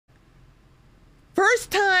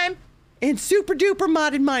first time in super duper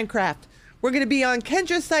modded Minecraft. We're going to be on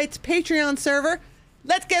Kendrasite's Patreon server.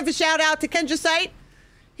 Let's give a shout out to Kendrasite.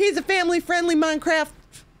 He's a family-friendly Minecraft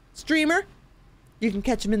streamer. You can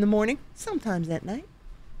catch him in the morning, sometimes at night.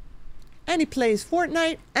 And he plays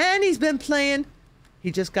Fortnite, and he's been playing.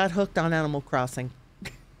 He just got hooked on Animal Crossing.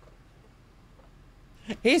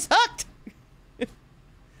 He's hooked!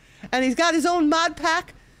 And he's got his own mod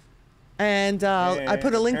pack. And I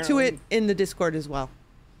put a link to it in the Discord as well.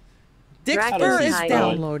 Dixper is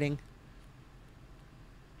downloading.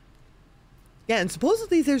 Yeah, and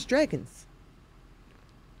supposedly there's dragons.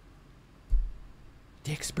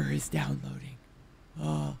 Dixper is downloading.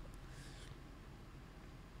 Oh.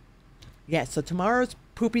 Yeah, so tomorrow's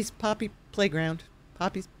Poopy's Poppy Playground.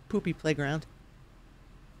 Poppy's Poopy Playground.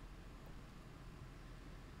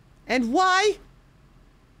 And why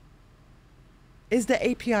is the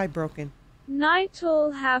API broken? Night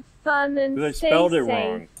all, have fun and they stay spelled it safe.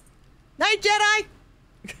 wrong. Night,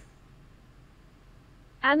 Jedi!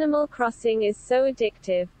 Animal Crossing is so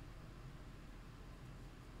addictive.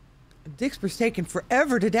 Dixper's taking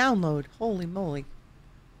forever to download. Holy moly.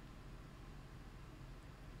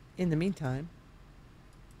 In the meantime,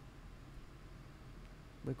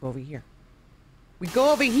 we go over here. We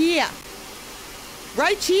go over here.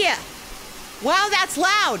 Right here. Wow, that's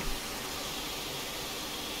loud.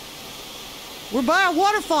 We're by a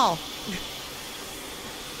waterfall.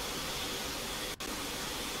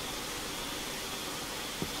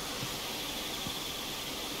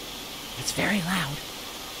 It's very loud.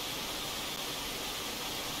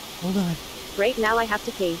 Hold on. Great, now I have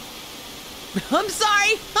to pee. I'm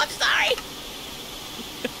sorry. I'm sorry.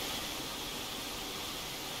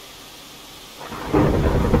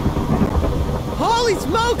 Holy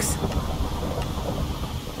smokes!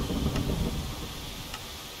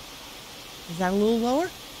 Is that a little lower?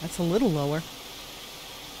 That's a little lower.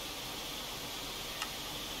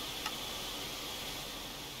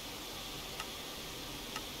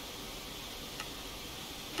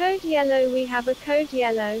 Code yellow, we have a code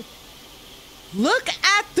yellow. Look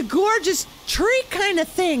at the gorgeous tree kind of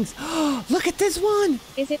things. Look at this one.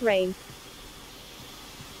 Is it rain?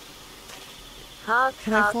 Hark,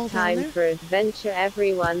 Can I fall hark, down time there? for adventure.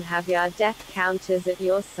 Everyone have your death counters at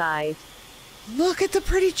your side. Look at the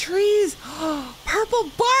pretty trees. Purple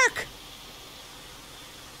bark.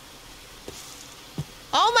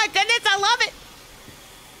 Oh my goodness, I love it.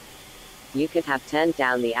 You could have turned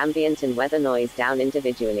down the ambient and weather noise down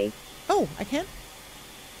individually. Oh, I can?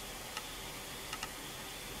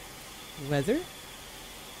 Weather.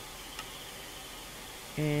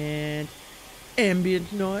 And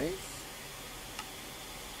ambient noise.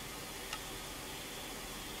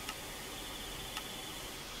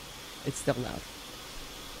 It's still loud.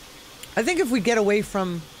 I think if we get away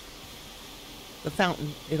from the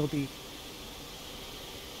fountain, it'll be...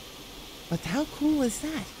 But how cool is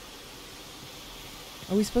that?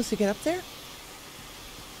 Are we supposed to get up there?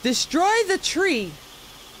 Destroy the tree.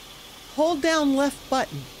 Hold down left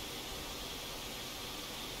button.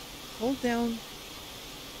 Hold down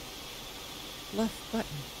left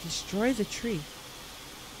button. Destroy the tree.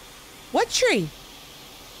 What tree?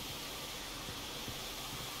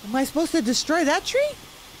 Am I supposed to destroy that tree?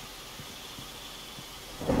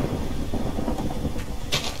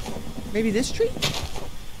 Maybe this tree?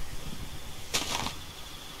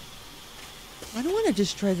 I don't want to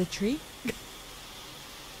destroy the tree.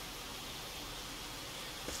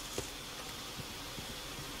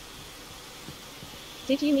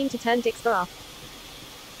 Did you mean to turn Dixper off?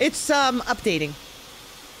 It's updating.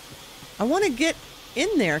 I want to get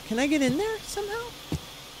in there. Can I get in there somehow?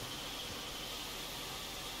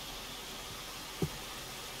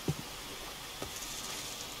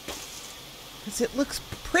 Because it looks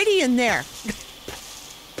pretty in there.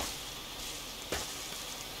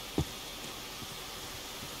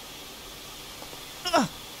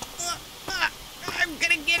 I'm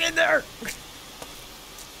gonna get in there.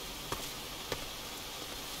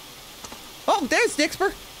 Oh, there's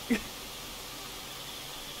Dixper.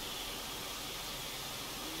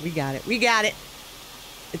 We got it. We got it.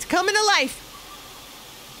 It's coming to life.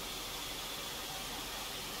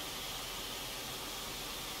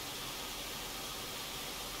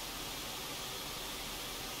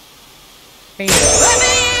 Bam.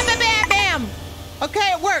 Bam, bam, bam, bam.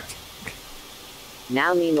 Okay, it worked.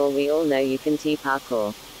 Now MeeMaw, we all know you can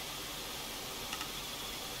T-parkour.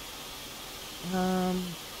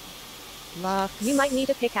 Blocks. You might need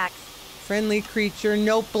a pickaxe. Friendly creature,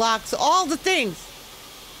 no blocks, all the things.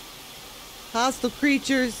 Hostile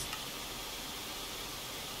creatures.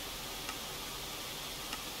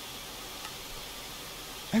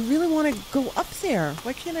 I really want to go up there.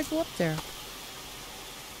 Why can't I go up there?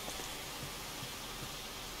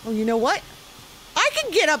 Oh, you know what? I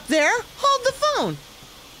can get up there. Hold the phone.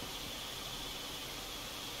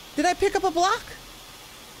 Did I pick up a block?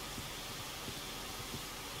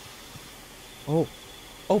 Oh.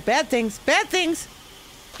 Oh, bad things. Bad things.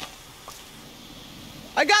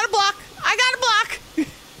 I got a block. I got a block.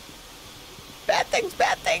 Bad things.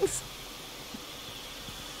 Bad things.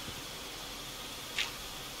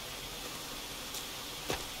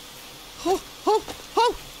 Oh, oh,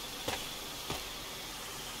 oh.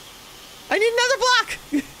 I need another block.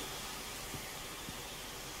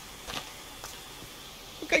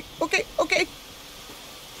 Okay, okay, okay.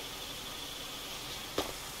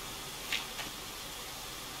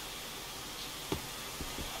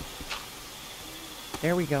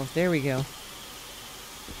 There we go. There we go.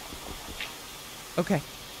 Okay.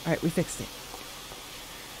 All right, we fixed it.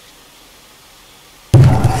 Go,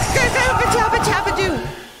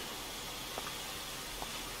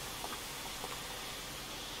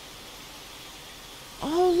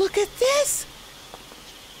 oh, look at this.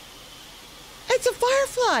 It's a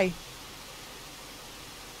firefly.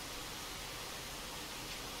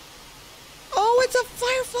 Oh, it's a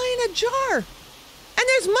firefly in a jar. And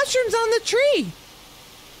there's mushrooms on the tree.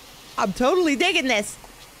 I'm totally digging this.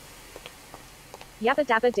 Yabba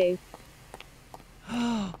dabba do.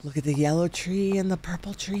 Oh, look at the yellow tree and the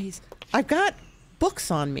purple trees. I've got books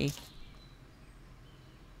on me.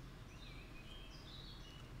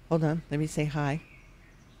 Hold on, let me say hi.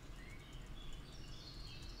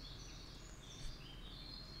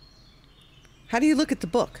 How do you look at the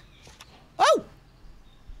book? Oh!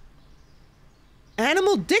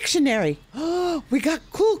 Animal dictionary. Oh, we got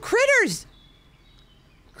cool critters.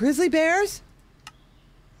 Grizzly bears.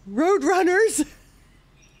 Road runners.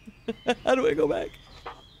 How do I go back?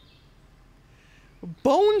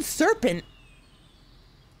 Bone serpent.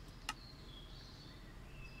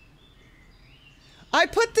 I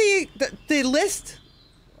put the list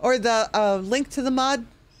or the link to the mod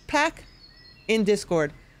pack in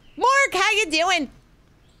Discord. Mark, how you doing?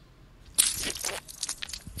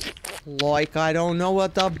 Like I don't know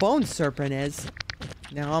what the bone serpent is.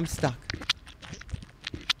 Now I'm stuck.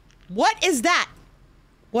 What is that?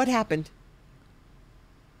 What happened?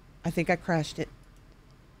 I think I crashed it.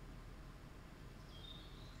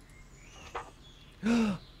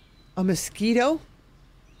 A mosquito?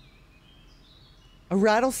 A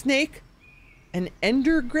rattlesnake? An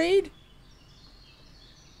endergrade?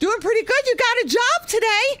 Doing pretty good. You got a job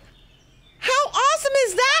today. How awesome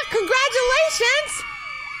is that? Congratulations.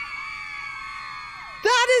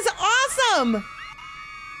 That is awesome.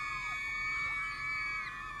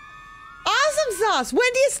 Awesome sauce.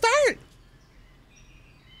 When do you start?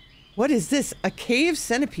 What is this? A cave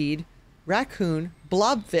centipede, raccoon,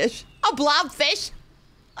 blobfish, a blobfish,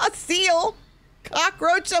 a seal,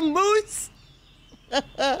 cockroach, a moose,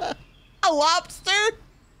 a lobster.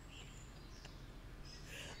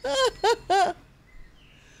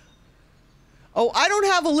 Oh, I don't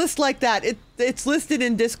have a list like that. It's listed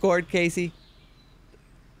in Discord, Casey.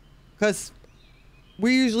 Because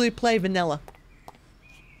we usually play vanilla.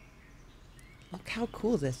 Look how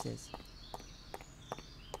cool this is.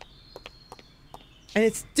 And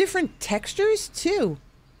it's different textures, too.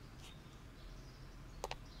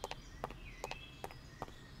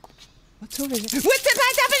 What's over there? What's the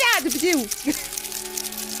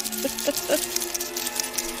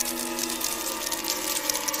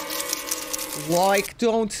Like,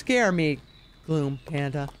 don't scare me, Gloom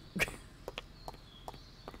Panda.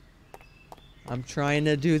 I'm trying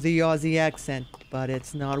to do the Aussie accent, but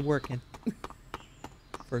it's not working.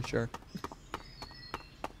 For sure.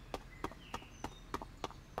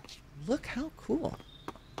 Look how cool.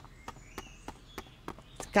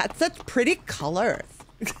 It's got such pretty colors.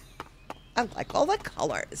 I like all the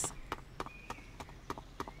colors.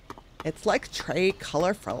 It's like Trey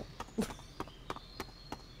colorful.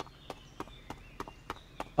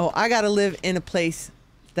 Oh, I gotta live in a place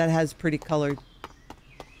that has pretty colored.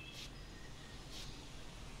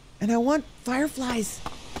 And I want fireflies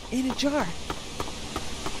in a jar.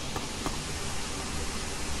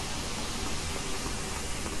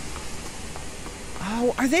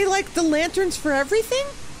 Oh, are they like the lanterns for everything?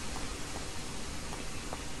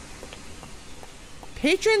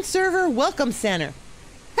 Patron server welcome center.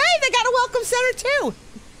 Hey, they got a welcome center too.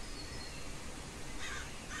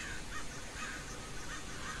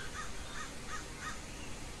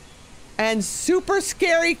 And super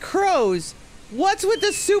scary crows. What's with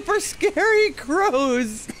the super scary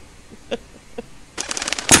crows?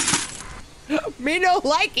 Me no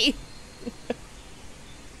likey.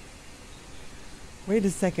 Wait a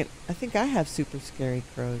second. I think I have super scary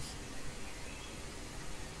crows.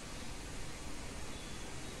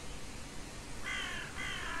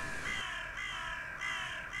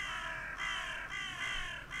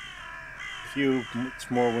 It's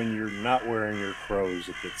more when you're not wearing your crows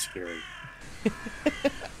it gets scary.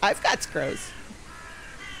 I've got crows.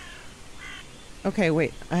 Okay,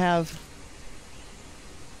 wait. I have...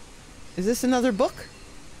 Is this another book?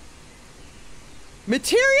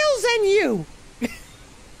 Materials and You.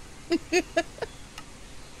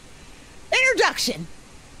 Introduction.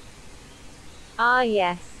 Ah,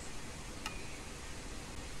 yes.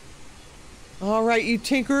 All right, you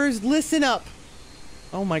tinkerers, listen up.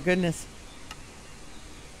 Oh my goodness.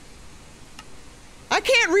 I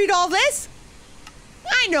can't read all this.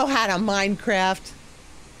 I know how to Minecraft.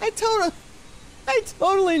 I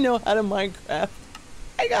totally know how to Minecraft.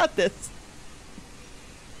 I got this.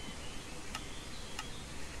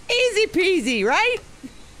 Easy peasy, right?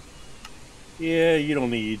 Yeah, you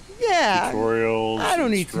don't need tutorials. I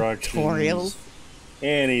don't need tutorials.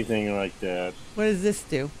 Anything like that. What does this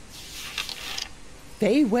do?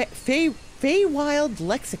 Feywild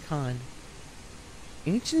Lexicon.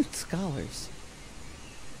 Ancient scholars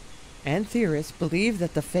and theorists believe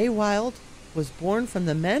that the Feywild was born from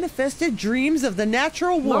the manifested dreams of the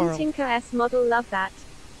natural world. Tinker S model, love that.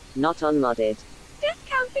 Not unmodded.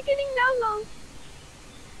 Discount beginning now long.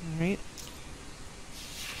 Alright.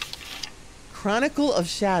 Chronicle of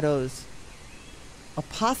Shadows.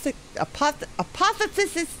 Apotheosis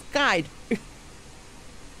Guide.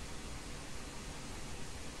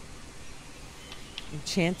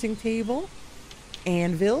 Enchanting table.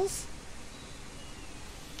 Anvils.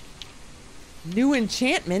 New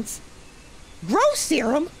enchantments. Growth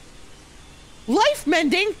serum. Life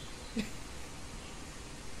mending.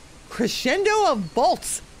 Crescendo of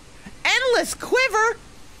bolts. Endless quiver.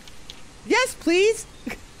 Yes, please.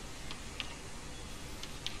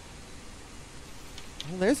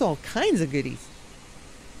 Well, there's all kinds of goodies.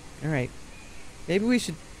 All right. Maybe we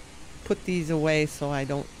should put these away so I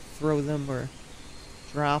don't throw them or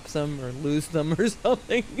drop them or lose them or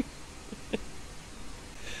something.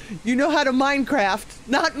 You know how to Minecraft,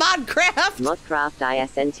 not Modcraft. Modcraft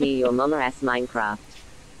ISNT your mama S Minecraft.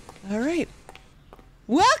 All right.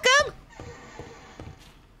 Welcome.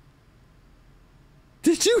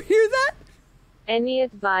 Did you hear that? Any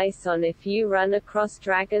advice on if you run across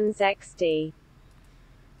dragons XD?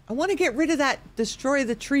 I want to get rid of that destroy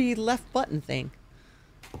the tree left button thing.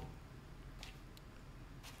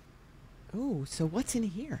 Oh, so what's in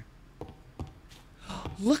here?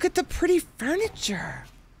 Look at the pretty furniture.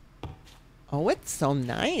 Oh, it's so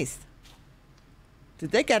nice.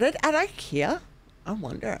 Did they get it at IKEA? I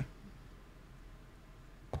wonder.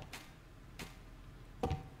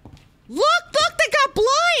 Look, they got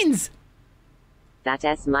blinds. That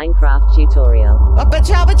S Minecraft tutorial. Uppa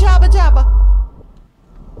chabba chabba chabba.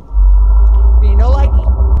 Me no likey.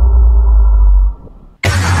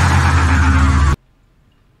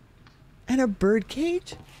 And a bird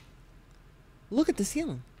cage? Look at the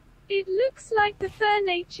ceiling. It looks like the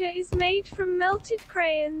furniture is made from melted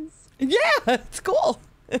crayons. Yeah, it's cool.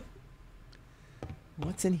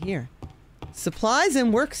 What's in here? Supplies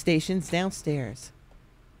and workstations downstairs.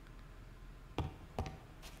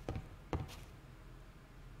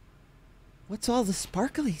 What's all the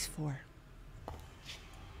sparklies for?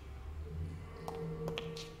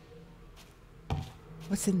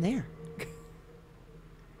 What's in there?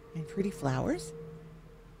 And pretty flowers?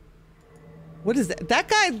 What is that? That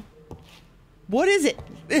guy... What is it?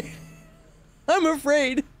 I'm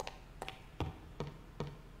afraid.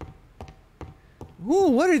 Ooh,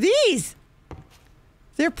 what are these?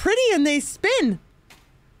 They're pretty and they spin.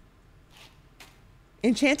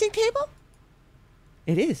 Enchanting table?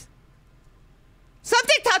 It is.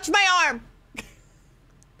 Something touched my arm.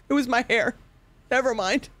 It was my hair. Never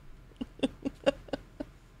mind.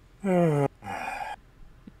 My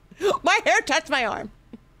hair touched my arm.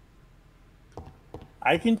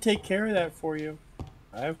 I can take care of that for you.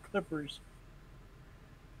 I have clippers.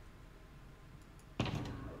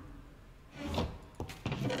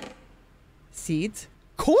 Seeds?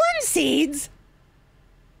 Corn seeds?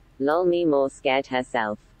 Lol, MeeMaw scared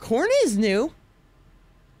herself. Corn is new.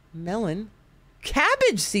 Melon.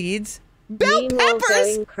 Cabbage seeds. Bell MeeMaw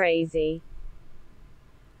peppers. going crazy.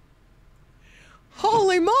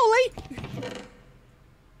 Holy moly.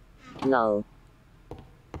 Lol.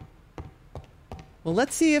 Well,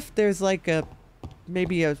 let's see if there's like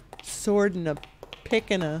maybe a sword and a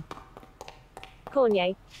pick and a...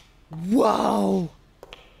 Cornier. Whoa!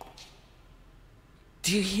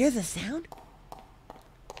 Do you hear the sound?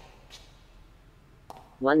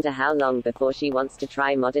 Wonder how long before she wants to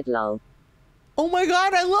try modded lol. Oh my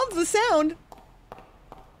god, I love the sound.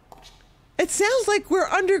 It sounds like we're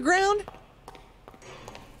underground.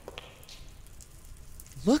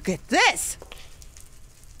 Look at this.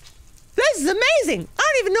 This is amazing. I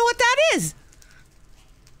don't even know what that is.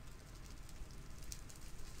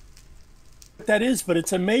 That is, but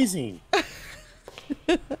it's amazing.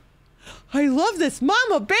 I love this.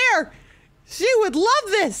 Mama Bear, she would love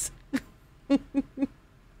this.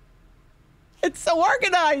 It's so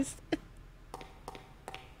organized.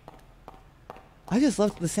 I just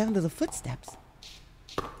love the sound of the footsteps.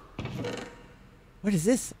 What is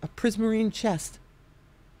this? A prismarine chest.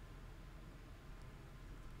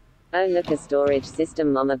 Oh look, a storage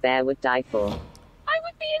system Mama Bear would die for. I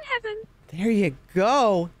would be in heaven. There you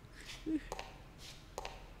go.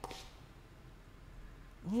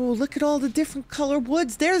 Oh, look at all the different color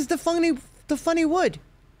woods. There's the funny wood.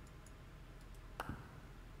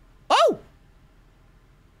 Oh!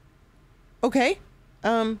 Okay.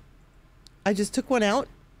 I just took one out.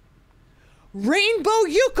 Rainbow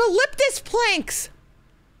eucalyptus planks!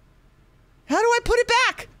 How do I put it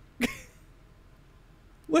back?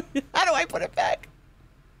 How do I put it back?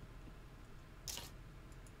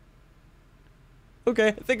 Okay,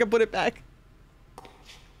 I think I put it back.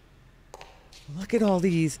 Look at all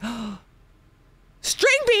these.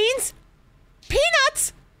 String beans!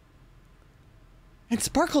 Peanuts! And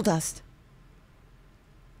sparkle dust.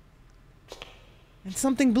 And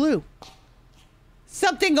something blue.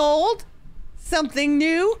 Something old. Something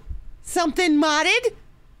new. Something modded.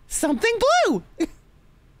 Something blue.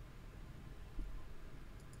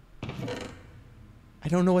 I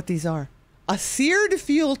don't know what these are. A seared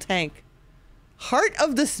fuel tank. Heart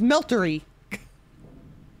of the smeltery.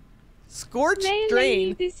 Scorched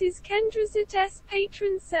drain. This is Kendra's at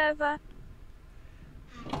patron server.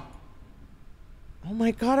 Oh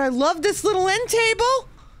my god, I love this little end table.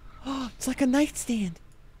 Oh, it's like a nightstand.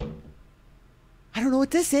 I don't know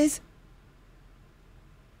what this is.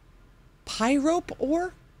 Pyrope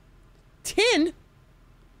ore? Tin?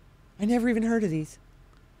 I never even heard of these.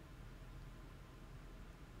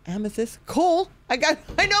 Amethyst? Coal? I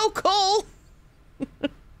know coal!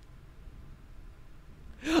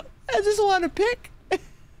 I just want to pick.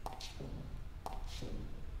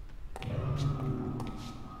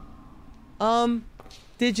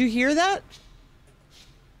 Did you hear that?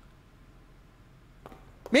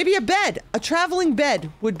 Maybe a bed. A traveling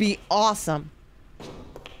bed would be awesome.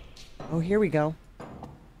 Oh, here we go.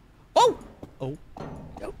 Oh! Oh.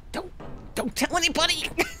 Don't tell anybody!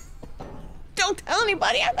 Don't tell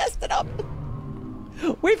anybody I messed it up!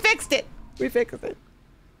 We fixed it! We fixed it.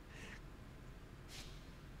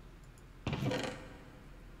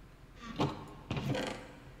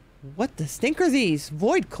 What the stink are these?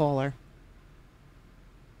 Void caller.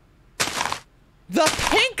 The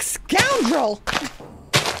pink scoundrel!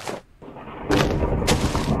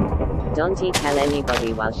 Don't tell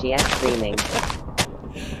anybody while she is screaming.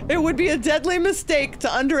 It would be a deadly mistake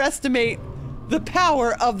to underestimate the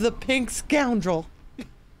power of the pink scoundrel.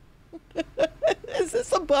 Is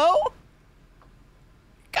this a bow?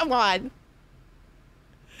 Come on.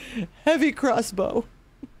 Heavy crossbow.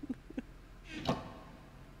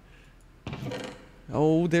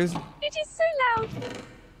 Oh, there's... It is so loud.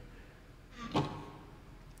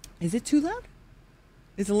 Is it too loud?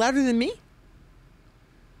 Is it louder than me?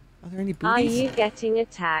 Are there any boobies? Are you getting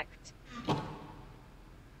attacked?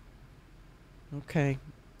 Okay.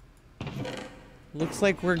 Looks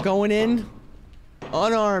like we're going in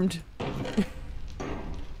unarmed.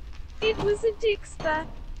 It was a Dixper.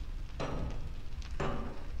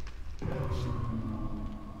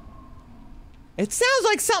 It sounds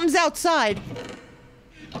like something's outside.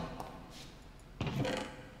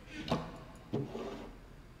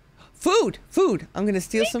 Food! Food! I'm gonna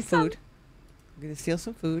steal some food. I'm gonna steal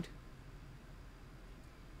some food.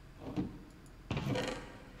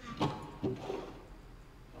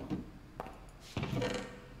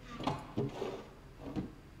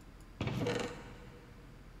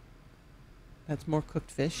 That's more cooked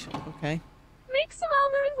fish. Okay. Make some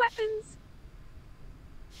armor and weapons.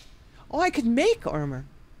 Oh, I could make armor.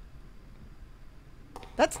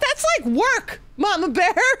 That's like work, Mama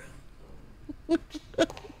Bear. You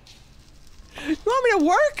want me to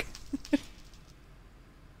work?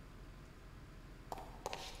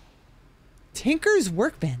 Tinker's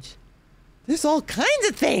workbench. There's all kinds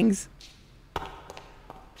of things.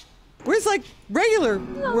 Where's like regular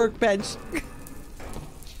workbench?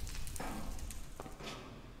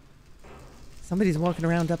 Somebody's walking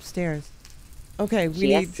around upstairs. Okay, we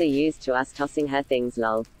She is so used to us tossing her things,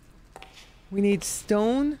 lol. We need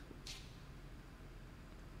stone.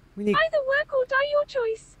 We need Either work or die, your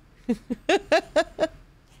choice.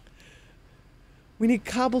 we need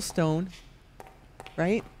cobblestone,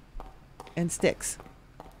 right? And sticks.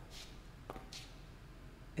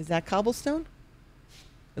 Is that cobblestone?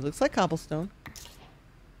 It looks like cobblestone.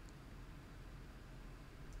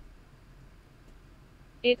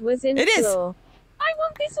 It was in It is. floor. I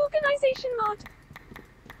want this organization mod.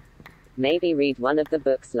 Maybe read one of the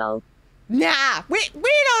books, lol. Nah, we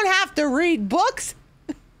don't have to read books.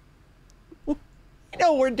 You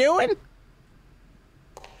know what we're doing.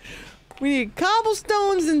 We need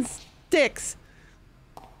cobblestones and sticks.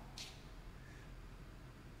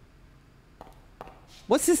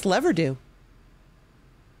 What's this lever do?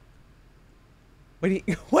 What do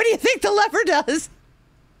you think the lever does?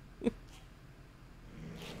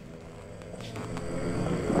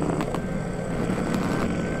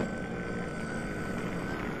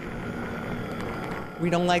 We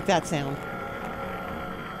don't like that sound.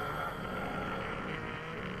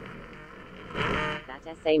 That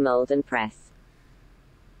essay mold and press.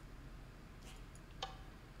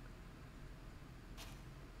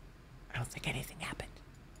 I don't think anything happened.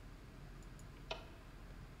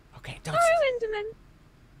 Okay, don't Hello, Enderman.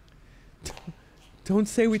 don't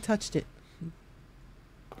say we touched it.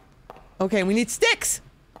 Okay, we need sticks.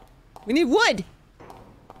 We need wood.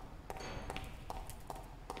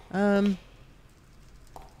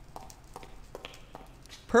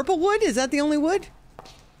 Purple wood? Is that the only wood?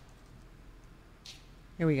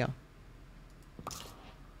 Here we go.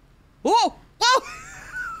 Whoa! Whoa!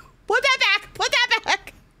 Put that back! Put that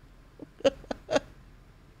back!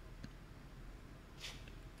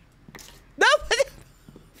 No! Put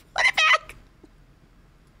it back!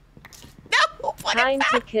 No! Put Time it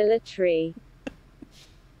back! to kill a tree.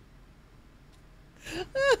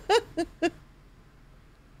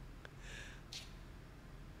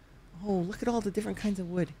 Oh, look at all the different kinds of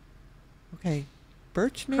wood. Okay.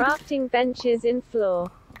 Birch, maybe? Crafting benches in floor.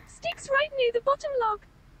 Sticks right near the bottom log.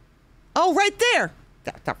 Oh, right there!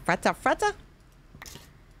 Frata, frata.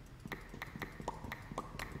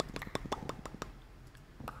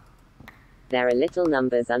 There are little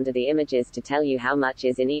numbers under the images to tell you how much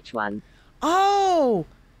is in each one. Oh!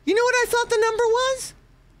 You know what I thought the number was?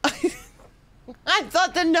 I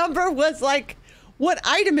thought the number was like what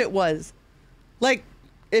item it was. Like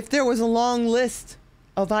if there was a long list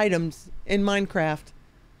of items in Minecraft.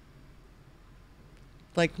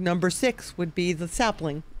 Like number 6 would be the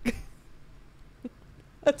sapling.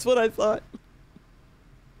 That's what I thought.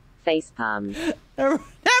 Facepalm. Never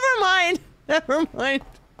mind. Never mind.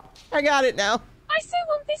 I got it now. I so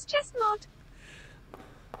want this chest mod.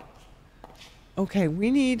 Okay,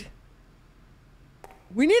 we need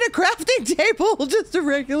a crafting table. Just a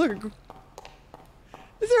regular.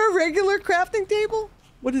 Is there a regular crafting table?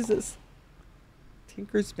 What is this?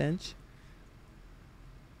 Tinker's bench.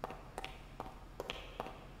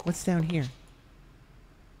 What's down here?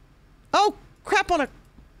 Oh, crap on a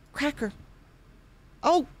cracker.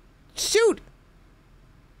 Oh, shoot.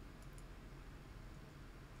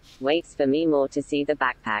 Waits for MeeMaw to see the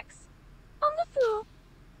backpacks. On the floor.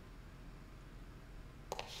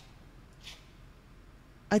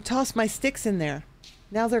 I tossed my sticks in there.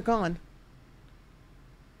 Now they're gone.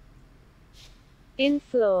 In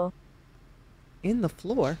floor. In the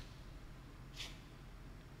floor?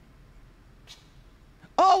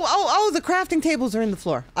 Oh, the crafting tables are in the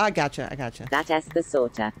floor. I gotcha. That is the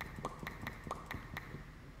sorter.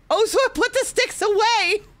 Oh, so I put the sticks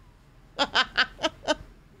away!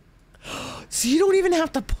 So you don't even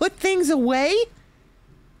have to put things away?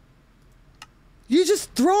 You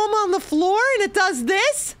just throw them on the floor and it does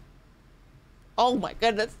this? Oh my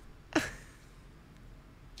goodness.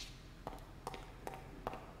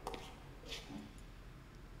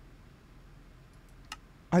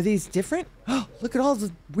 Are these different? Oh, look at all the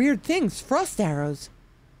weird things. Frost arrows.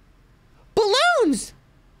 Balloons!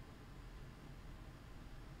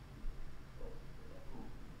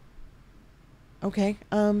 Okay,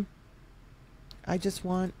 I just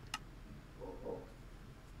want...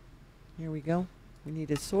 Here we go. We need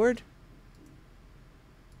a sword.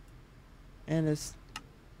 And a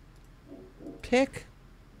pick.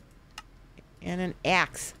 And an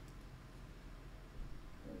axe.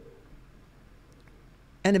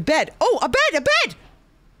 And a bed. Oh, a bed! A bed!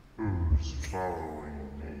 Who's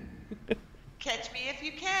following me? Catch me if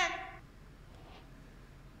you can.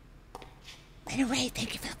 Anyway,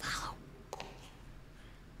 thank you for the follow.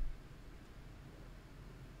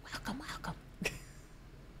 Welcome.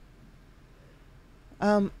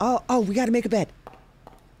 We gotta make a bed.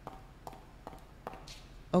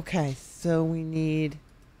 Okay, so we need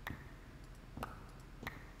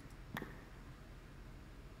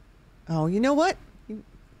Oh, you know what?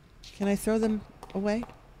 Can I throw them away?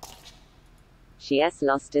 She's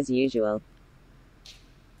lost as usual.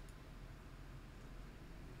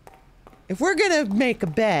 If we're gonna make a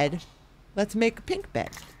bed, let's make a pink bed.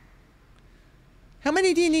 How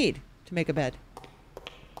many do you need to make a bed?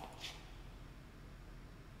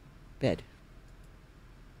 Bed.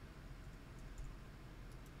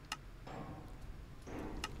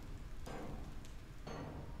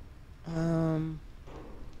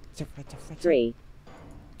 Three.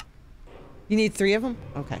 You need 3 of them?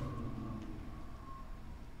 Okay.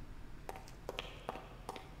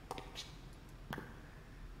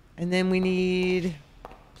 And then we need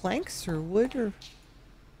planks or wood or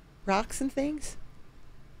rocks and things.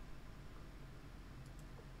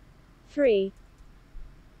 3.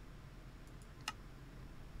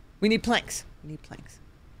 We need planks. We need planks.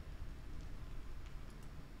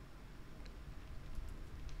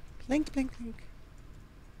 Plank, plank, plank.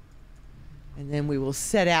 And then we will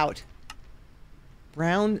set out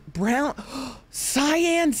brown,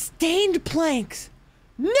 cyan stained planks.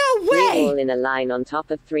 No way! 3 all in a line on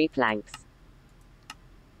top of 3 planks.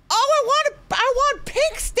 Oh, I want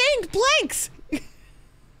pink stained planks.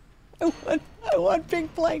 I want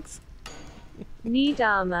pink planks. Need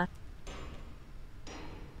armor.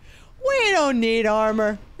 We don't need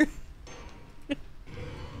armor.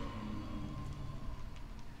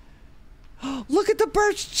 Look at the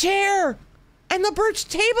birch chair and the birch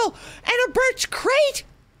table and a birch crate.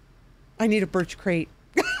 I need a birch crate.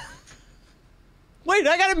 Wait,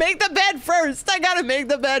 I gotta make the bed first. I gotta make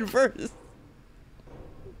the bed first.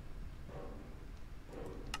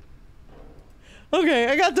 Okay,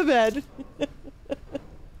 I got the bed.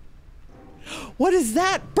 What is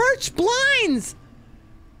that? Birch blinds!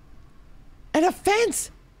 And a fence!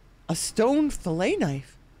 A stone fillet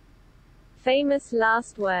knife. Famous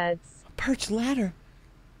last words. A birch ladder.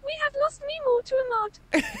 We have lost MeeMaw to a mod.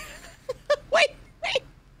 Wait!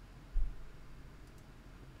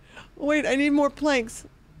 Wait, I need more planks.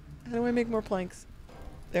 How do I make more planks?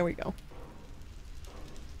 There we go.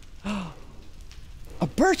 A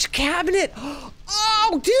birch cabinet!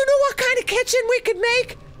 Oh, do you know what kind of kitchen we could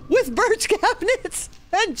make with birch cabinets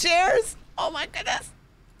and chairs? Oh my goodness.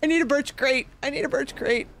 I need a birch crate. I need a birch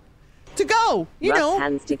crate. To go, you know.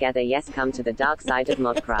 Hands together, yes, come to the dark side of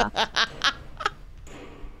Modcraft.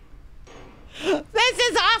 This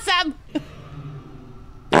is awesome!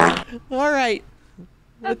 All right.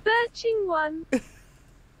 A birching one.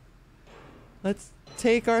 Let's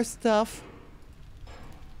take our stuff.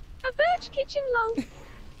 A birch kitchen long.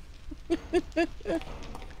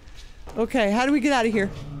 Okay, how do we get out of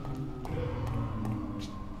here?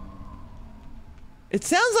 It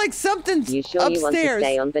sounds like something's You sure upstairs. you want to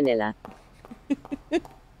stay on vanilla?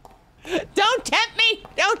 Don't tempt me!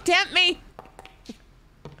 Don't tempt me!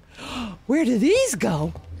 Where do these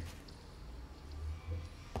go?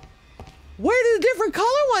 Where do the different color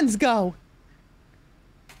ones go?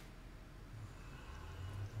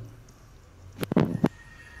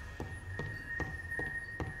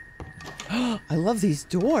 I love these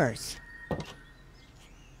doors.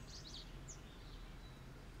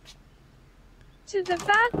 To the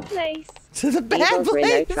bad place. To the bad Evil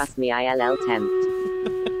place. Brino, trust me, ILL tempt.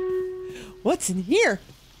 What's in here?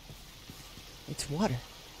 It's water.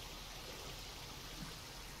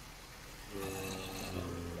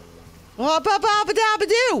 Oh,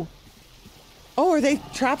 are they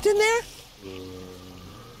trapped in there?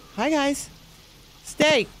 Hi, guys.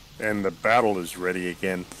 Stay. And the battle is ready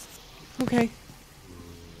again. Okay.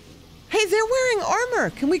 Hey, they're wearing armor.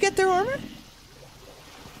 Can we get their armor?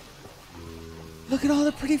 Look at all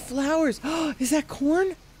the pretty flowers. Oh, is that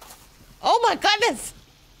corn? Oh my goodness!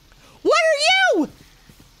 What are you?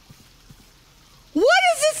 What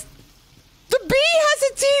is this? The bee has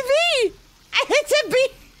a TV! It's a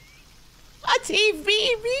bee! A TV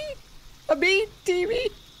bee? A bee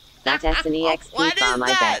TV? That SNEXP What is farm, I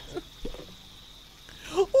that? bet.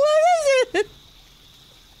 What is it?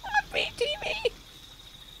 A bee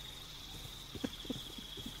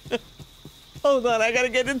TV? Hold on, I gotta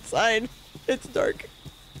get inside. It's dark.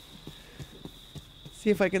 See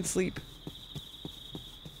if I can sleep.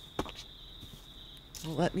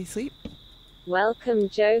 Won't let me sleep. Welcome,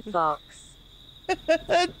 Joe Fox. Joe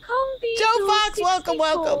Fox, welcome,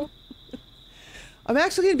 welcome. I'm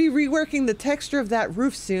actually going to be reworking the texture of that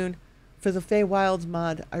roof soon for the Feywilds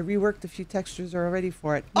mod. I reworked a few textures already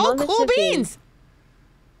for it. Oh, Monitor cool beam. beans!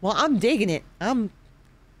 Well, I'm digging it. I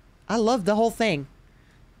love the whole thing.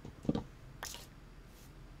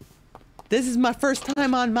 This is my first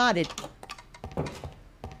time on modded.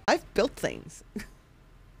 I've built things.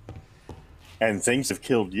 And things have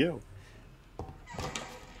killed you.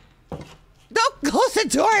 a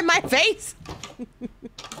door in my face.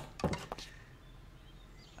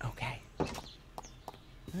 Okay.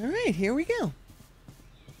 All right, here we go.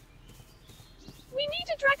 We need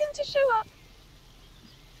a dragon to show up.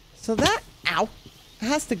 So that, ow,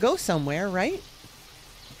 has to go somewhere, right?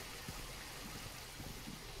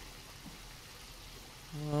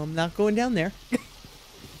 I'm not going down there.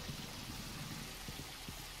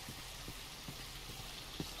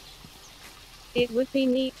 It would be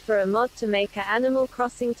neat for a mod to make an Animal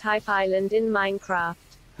Crossing type island in Minecraft.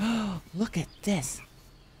 Look at this.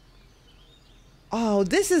 Oh,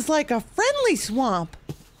 this is like a friendly swamp.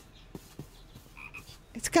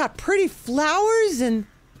 It's got pretty flowers and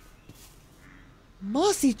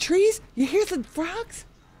mossy trees. You hear the frogs?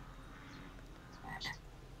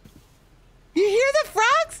 You hear the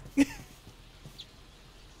frogs?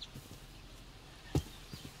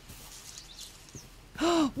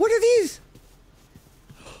 What are these?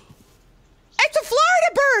 It's a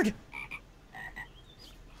Florida bird!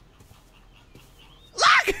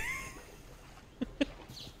 Look!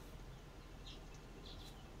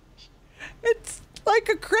 It's like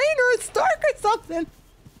a crane or a stork or something.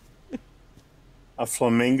 A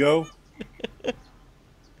flamingo? Yeah,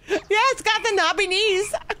 it's got the knobby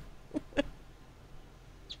knees.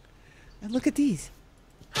 And look at these.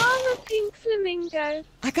 I'm a pink flamingo.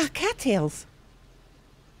 I got cattails.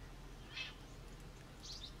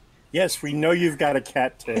 Yes, we know you've got a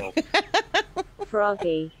cat tail.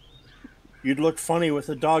 Froggy. You'd look funny with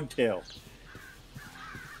a dog tail.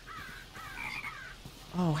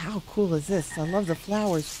 Oh, how cool is this? I love the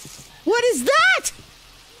flowers. What is that?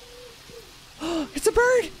 It's a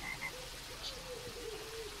bird.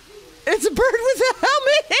 It's a bird with a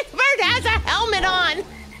helmet. This bird has a helmet on.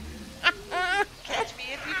 Catch me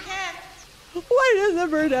if you can. Why does the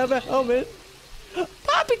bird have a helmet?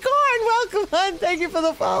 Poppy Corn, welcome on. Thank you for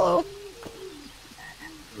the follow.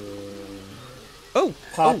 Oh,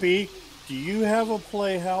 Poppy, do you have a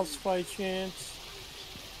playhouse by chance?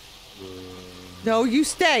 no, you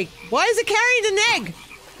stay. Why is it carrying an egg?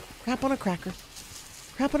 Crap on a cracker.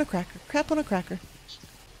 Crap on a cracker. Crap on a cracker.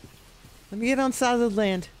 Let me get on side of the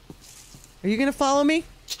land. Are you gonna follow me?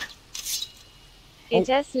 It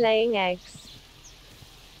is laying eggs.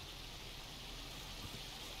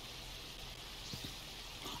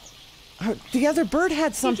 The other bird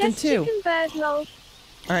had something Just too. chicken bird lol. All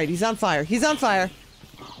right, he's on fire. He's on fire.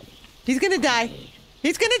 He's gonna die.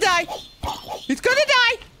 He's gonna die. He's gonna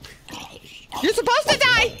die. You're supposed to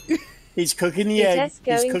die. He's cooking the It egg. is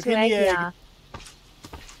going He's cooking to the egg. egg.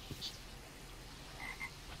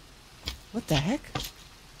 What the heck?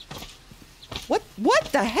 What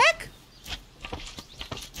the heck?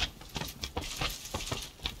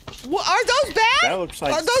 What, are those bad? That looks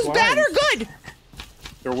like Are those bad or slimes. good?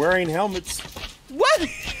 They're wearing helmets. What? Are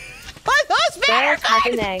those bad Bears or have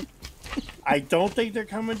good? an egg. I don't think they're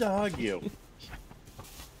coming to hug you.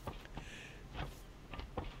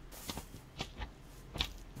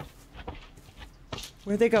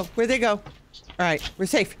 Where'd they go? Where'd they go? All right, we're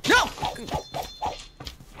safe. No!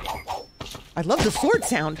 I love the sword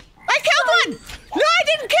sound. I killed one! No, I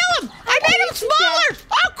didn't kill him! I made him smaller!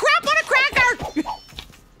 Oh, crap on a cracker!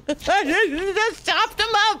 I just chopped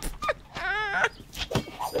him up!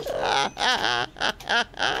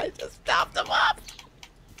 I just chopped him up!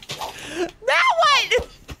 Now what?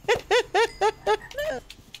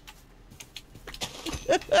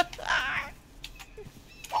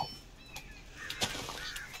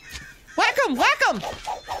 Whack him! Whack him!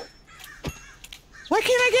 Why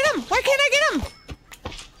can't I get him? Why can't I get him?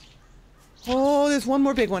 Oh, there's one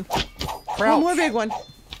more big one. Crouch. One more big one.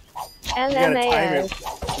 You gotta time LMAO. it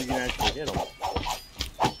so you can actually hit them.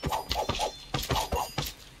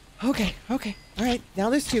 Okay, okay. All right, now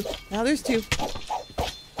there's two. Now there's two.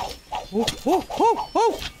 Oh, oh, oh,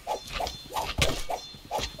 oh!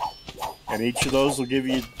 And each of those will give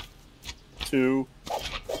you 2.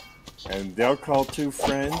 And they'll call 2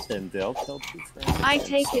 friends, and they'll tell 2 friends. I and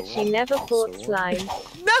take so it she on, never and fought so on. slime.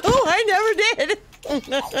 No, I never did.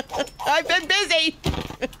 I've been busy.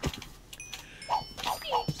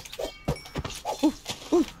 Ooh,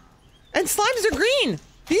 ooh. And slimes are green.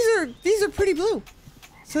 These are pretty blue,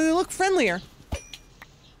 so they look friendlier.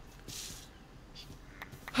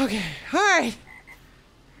 Okay, all right.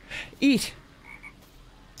 Eat.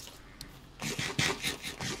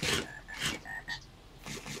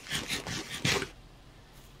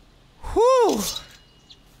 Whew.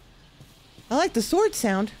 I like the sword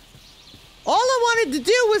sound. All I wanted to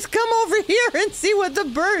do was come over here and see what the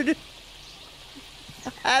bird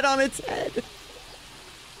had on its head.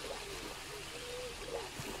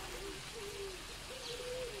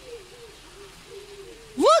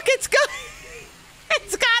 Look, it's got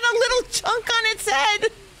dunk on its head.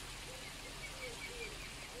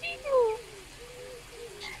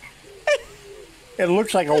 It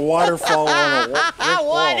looks like a waterfall on a brick wall.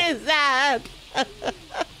 What is that?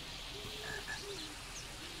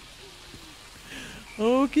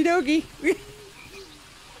 Okie dokie.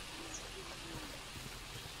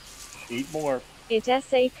 Eat more. It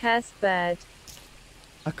is a cursed bird.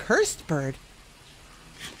 A cursed bird?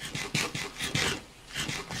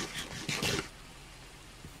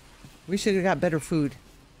 We should have got better food.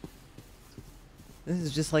 This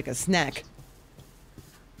is just like a snack.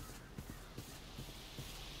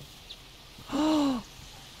 Oh!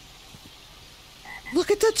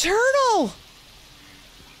 Look at the turtle!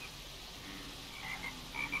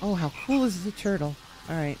 Oh, how cool is the turtle?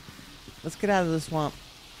 Alright, let's get out of the swamp.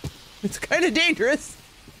 It's kind of dangerous.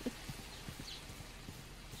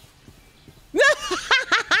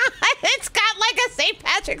 It's got like a St.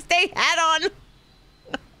 Patrick's Day hat on.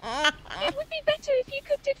 It would be better if you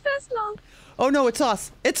cooked it first, Long. Oh no, it's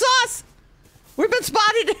us. It's us! We've been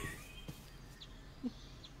spotted!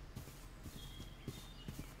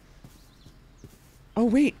 Oh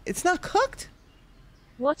wait, it's not cooked?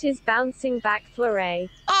 What is bouncing back flurry?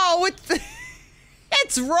 Oh,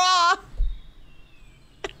 it's raw!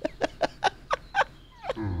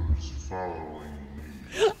 Who's following me?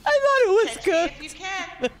 I thought it was Catch me cooked. if you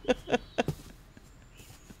can.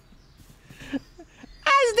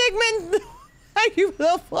 Asdigman, thank you for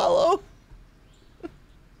the follow.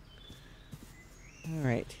 All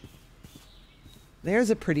right. There's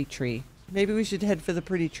a pretty tree. Maybe we should head for the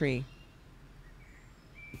pretty tree.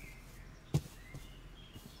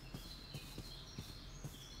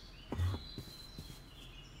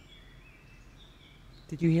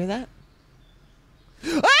 Did you hear that?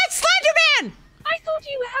 Oh, it's Slenderman! I thought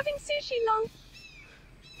you were having sushi, Long.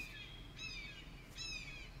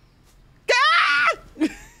 Ah!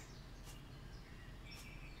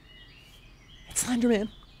 It's Slenderman.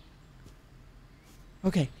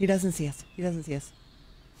 Okay, he doesn't see us. He doesn't see us.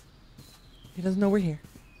 He doesn't know we're here.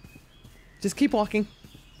 Just keep walking.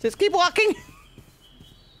 Just keep walking.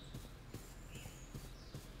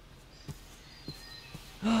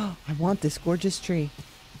 Oh, I want this gorgeous tree.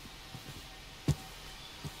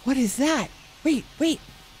 What is that? Wait, wait.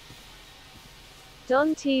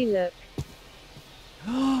 Don't you look?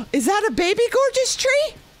 Is that a baby gorgeous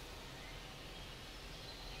tree?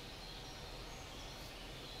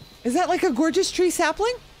 Is that like a gorgeous tree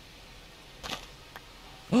sapling?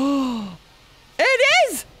 Oh,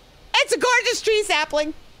 it is! It's a gorgeous tree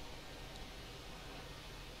sapling.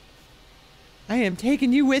 I am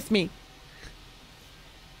taking you with me.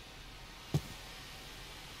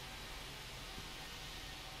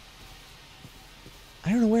 I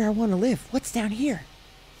don't know where I want to live. What's down here?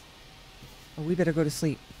 Oh, we better go to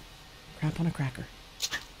sleep. Crap on a cracker.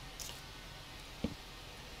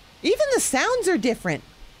 Even the sounds are different.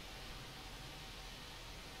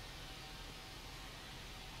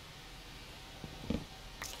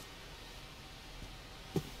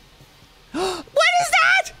 What is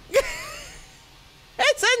that?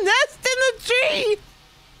 It's a nest in the tree.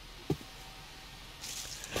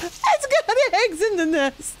 It's got eggs in the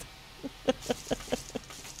nest.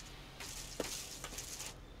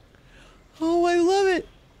 Oh, I love it.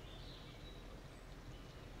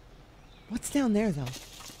 What's down there, though?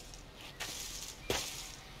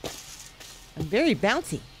 I'm very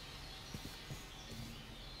bouncy.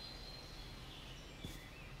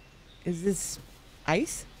 Is this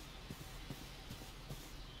ice?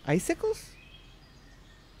 Icicles?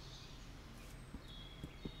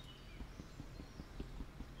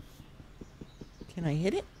 Can I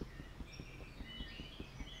hit it?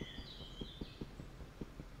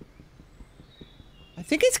 I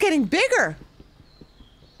think it's getting bigger.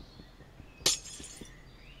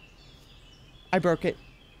 I broke it.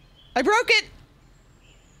 I broke it!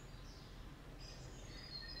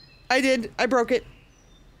 I did. I broke it.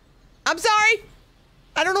 I'm sorry.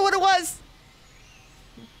 I don't know what it was.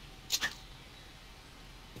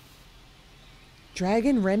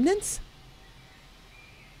 Dragon remnants?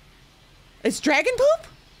 It's dragon poop?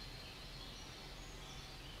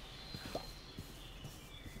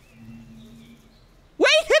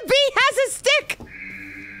 Wait, the bee has a stick!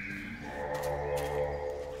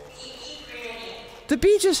 The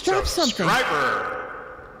bee just dropped something.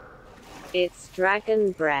 It's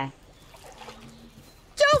dragon breath.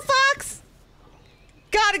 Joe Fox!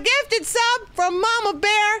 Got a gifted sub from Mama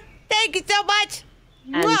Bear. Thank you so much.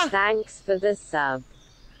 And Mwah. thanks for the sub.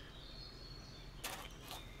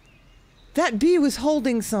 That bee was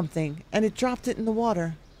holding something, and it dropped it in the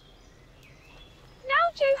water.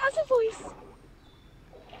 Now Joe has a voice.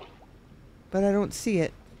 But I don't see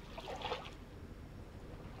it.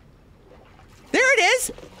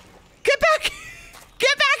 is? Get back!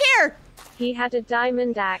 Get back here! He had a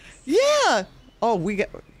diamond axe. Yeah! Oh, we got...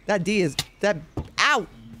 That D is... That... Ow!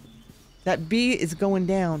 That B is going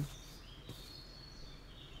down.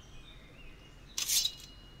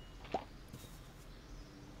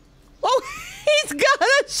 Oh, he's got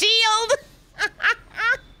a shield!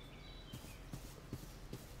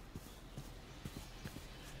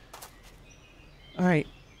 All right.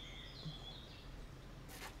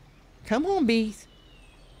 Come on, bees.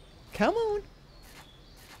 Come on.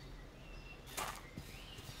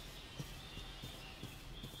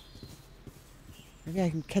 Maybe I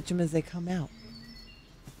can catch them as they come out.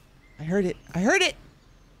 I heard it. I heard it!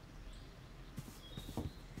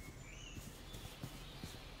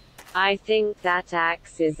 I think that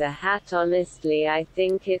axe is a hat. Honestly, I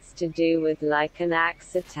think it's to do with like an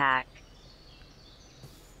axe attack.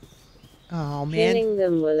 Oh, man. Killing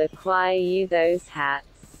them will acquire you those hats.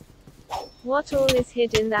 What all is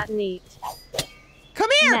hid in that neat Come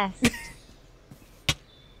here! nest?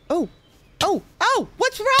 Oh, oh, oh!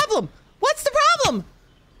 What's the problem? What's the problem?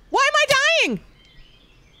 Why am I dying?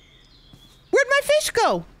 Where'd my fish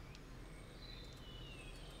go?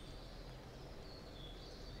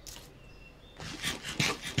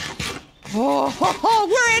 Oh,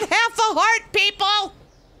 we're at half a heart, people!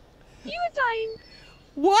 You are dying.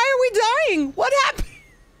 Why are we dying? What happened?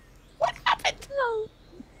 What happened? Lol.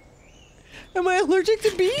 Am I allergic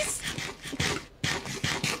to bees?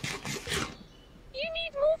 You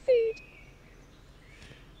need more food.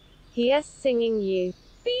 He is singing you.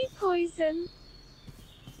 Bee poison.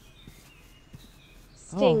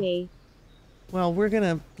 Stingy. Well, we're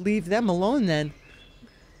gonna leave them alone then.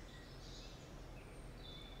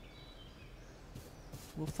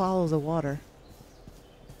 We'll follow the water.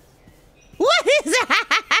 What is that?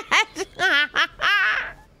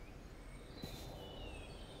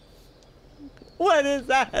 What is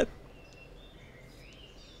that?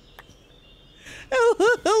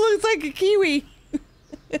 It looks like a kiwi.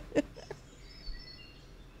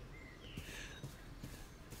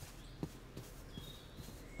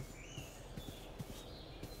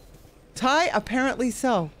 Ty, apparently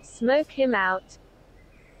so. Smoke him out.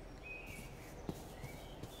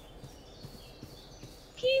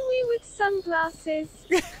 Kiwi with sunglasses.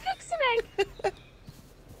 Cook some egg.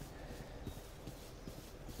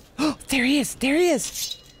 Oh, there he is. There he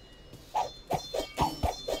is.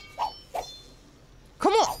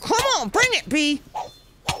 Come on, bring it, Bee.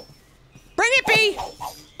 Bring it, Bee.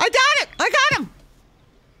 I got him.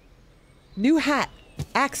 New hat,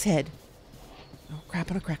 axe head. Oh,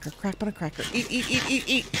 crap on a cracker,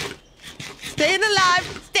 Eat. Staying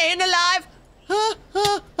alive. Staying alive.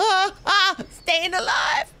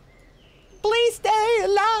 Please stay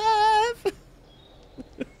alive.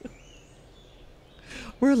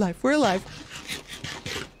 We're alive.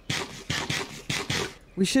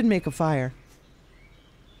 We should make a fire.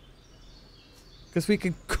 Because we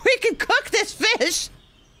can cook this fish.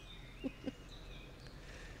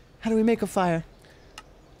 How do we make a fire?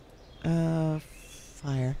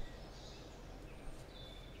 Fire.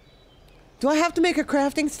 Do I have to make a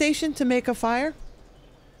crafting station to make a fire?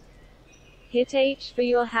 Hit H for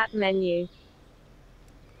your hat menu.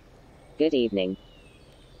 Good evening.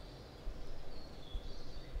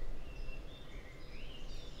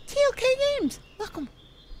 TLK Games, welcome.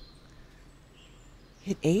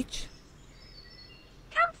 Hit H.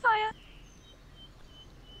 Campfire.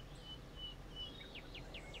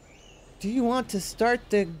 Do you want to start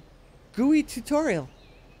the GUI tutorial?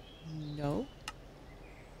 No.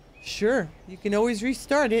 Sure, you can always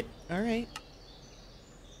restart it. All right.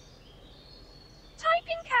 Type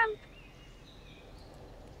in camp.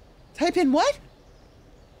 Type in what?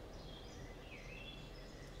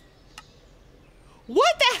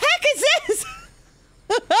 What the heck is this?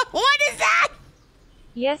 What is that?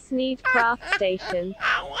 Yes, need craft station.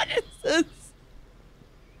 What is this?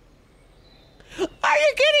 Are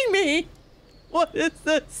you kidding me? What is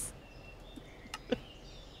this?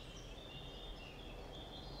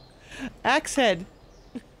 Axe head.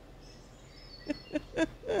 I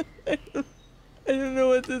don't know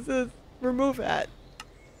what this is. Remove hat.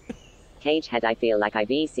 Cage head. I feel like I've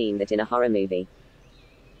seen that in a horror movie.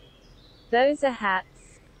 Those are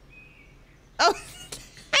hats. Oh,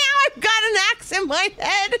 now I've got an axe in my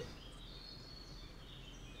head.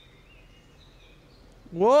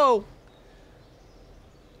 Whoa.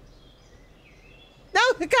 No,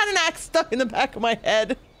 I got an axe stuck in the back of my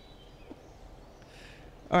head.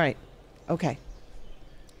 All right. Okay.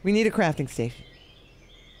 We need a crafting station.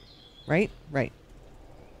 Right? Right.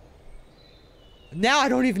 Now I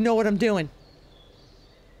don't even know what I'm doing.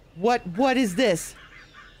 What is this?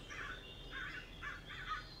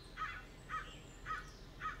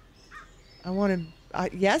 I want to...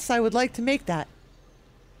 yes, I would like to make that.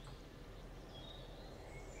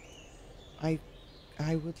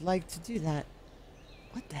 I would like to do that.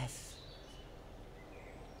 What this?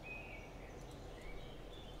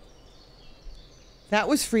 That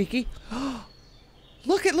was freaky.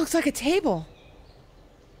 Look, it looks like a table.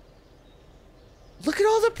 Look at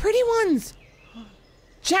all the pretty ones.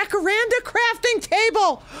 Jacaranda crafting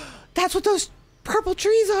table. That's what those purple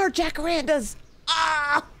trees are, jacarandas.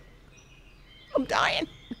 Ah! I'm dying.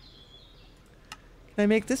 Can I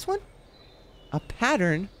make this one? A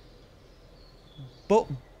pattern. Bo.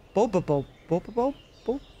 How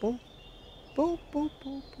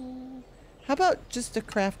about just a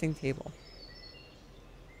crafting table?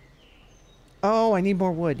 Oh, I need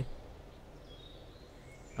more wood.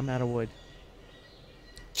 I'm out of wood.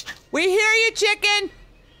 We hear you, chicken!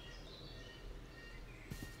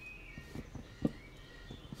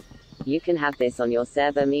 You can have this on your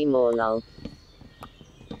server, MeeMaw, lol.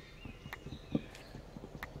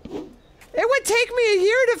 It would take me a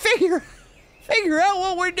year to figure out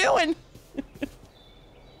what we're doing.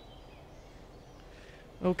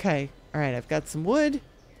 Okay. Alright, I've got some wood.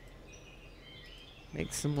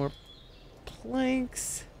 Make some more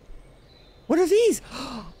planks. What are these?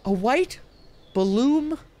 A white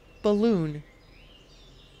balloon.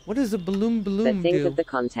 What does a balloon But think do? of the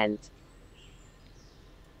content.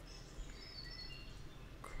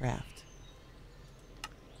 Craft.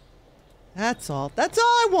 That's all. That's all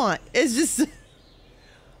I want. It's just... It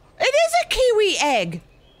is a kiwi egg!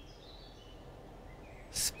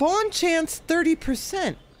 Spawn chance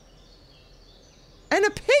 30%. And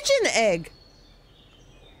a pigeon egg!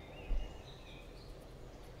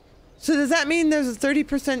 So does that mean there's a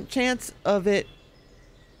 30% chance of it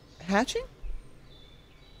hatching?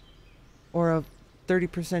 Or a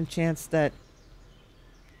 30% chance that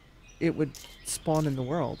it would spawn in the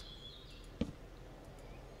world?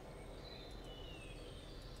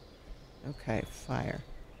 Okay, fire.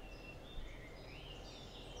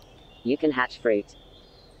 You can hatch fruit.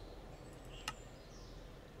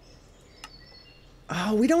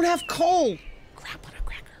 Oh, we don't have coal! Crap on a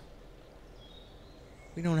cracker.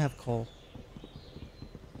 We don't have coal.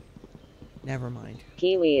 Never mind.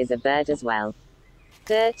 Kiwi is a bird as well.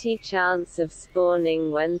 30 chance of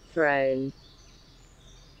spawning when thrown.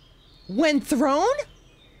 When thrown?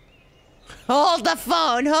 Hold the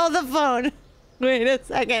phone, hold the phone. Wait a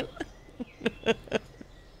second.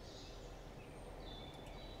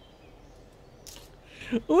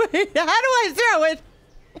 Wait, how do I throw it?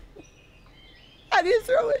 How do you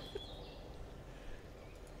throw it?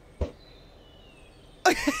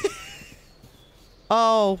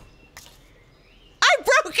 Oh. I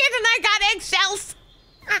broke it and I got eggshells.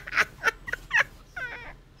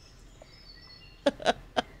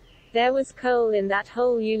 There was coal in that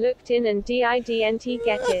hole you looked in and didn't get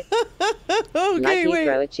it. Okay, Like you wait.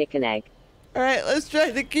 throw a chicken egg. Alright, let's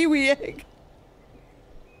try the kiwi egg.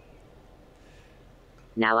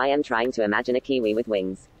 Now I am trying to imagine a kiwi with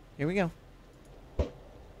wings. Here we go. It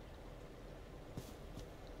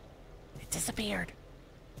disappeared.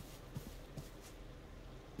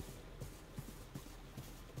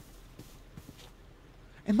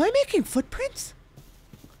 Am I making footprints?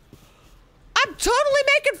 I'm totally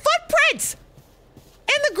making footprints!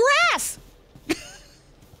 In the grass!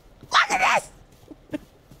 Look at this!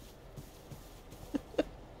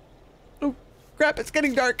 Oh, crap, it's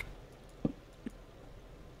getting dark.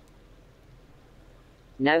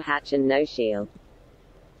 No hatch and no shield.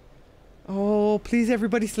 Oh, please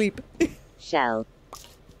everybody sleep. Shell.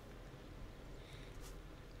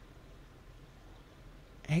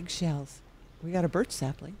 Eggshells. We got a birch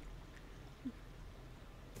sapling.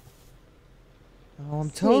 Oh,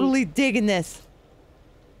 I'm totally digging this.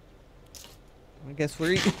 I guess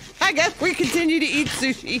we continue to eat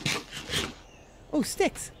sushi. Oh,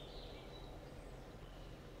 sticks.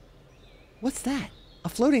 What's that? A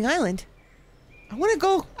floating island? I want to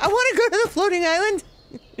go to the floating island.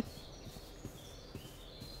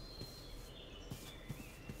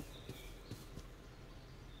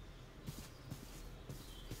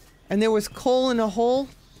 And there was coal in a hole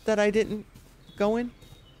that I didn't go in?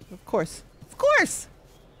 Of course. Of course!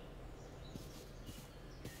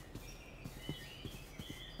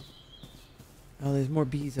 Oh, there's more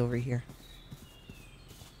bees over here.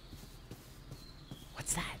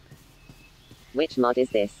 What's that? Which mod is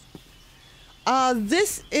this?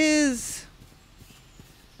 This is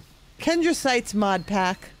Kendrasite's mod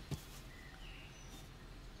pack.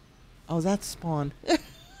 Oh, that's spawn.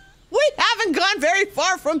 We haven't gone very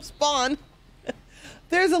far from spawn.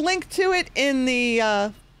 There's a link to it in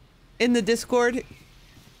the Discord.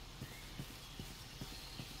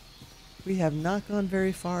 We have not gone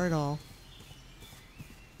very far at all.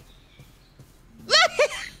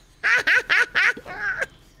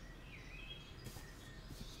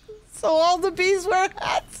 So all the bees wear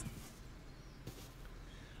hats.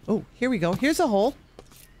 Oh, here we go. Here's a hole.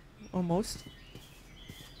 Almost.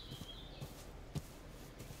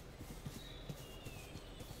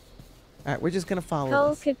 All right, we're just gonna follow Coal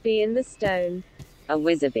this. could be in the stone. A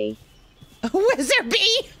wizard bee. A wizard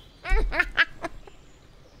bee.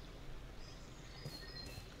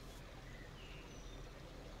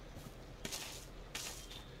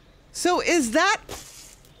 So is that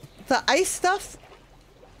the ice stuff?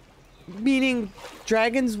 Meaning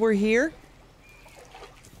dragons were here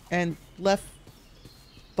and left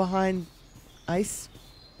behind ice?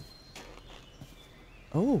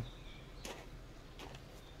 Oh.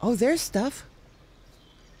 Oh, there's stuff.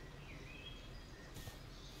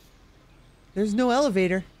 There's no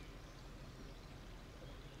elevator.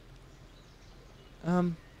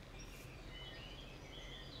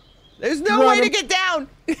 There's no way to get down.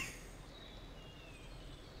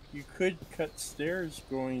 You could cut stairs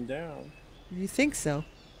going down. You think so?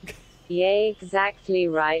 Yeah, exactly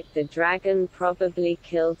right. The dragon probably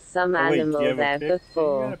killed some Oh, wait, do you animal have a there pick? You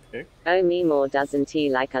before. got a pick? Oh, MeeMaw, doesn't he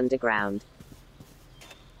like underground?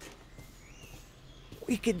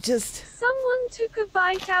 We could just... Someone took a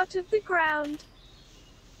bite out of the ground.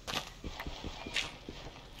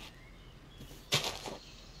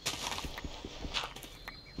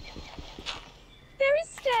 There is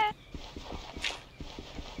stair.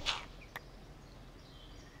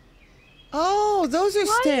 Oh, those are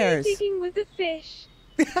Why stairs. are you digging with a fish?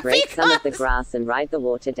 Break some of the grass and ride the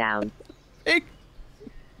water down.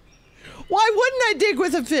 Why wouldn't I dig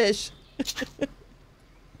with a fish?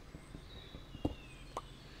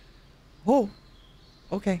 Oh.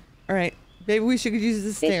 Okay. All right. Maybe we should use the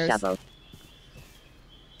Fish stairs. shovel.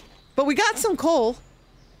 But we got some coal.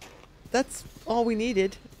 That's all we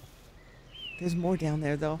needed. There's more down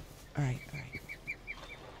there, though. All right. All right.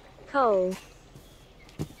 Coal.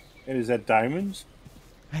 And is that diamonds?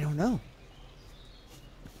 I don't know.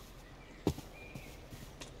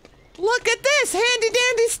 Look at this handy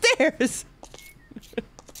dandy stairs.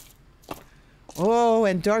 Oh,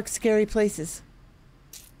 and dark, scary places.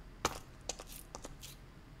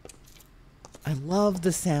 I love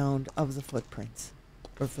the sound of the footprints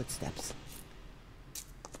or footsteps.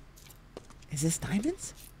 Is this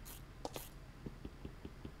diamonds?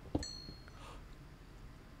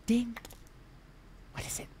 Ding. What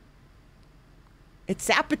is it? It's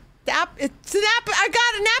it's an I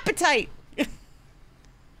got an appetite.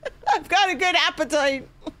 I've got a good appetite.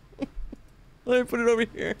 Let me put it over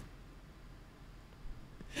here.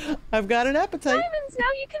 I've got an appetite. Diamonds, now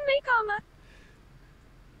you can make armor.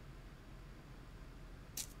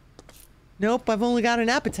 Nope, I've only got an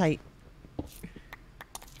appetite.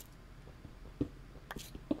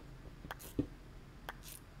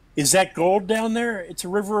 Is that gold down there? It's a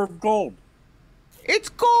river of gold. It's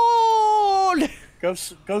gold! Go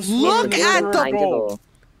swim Look in the at river the- of Kind of gold. ore.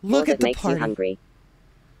 Look Ore at that the makes you party. hungry.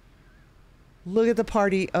 Look at the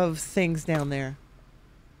party of things down there.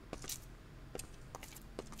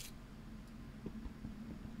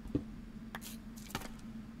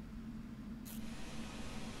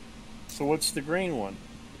 So what's the green one?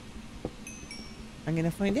 I'm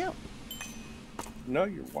gonna find out. No,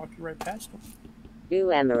 you're walking right past them.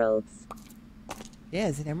 Ooh, emeralds. Yeah,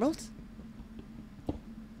 is it emeralds?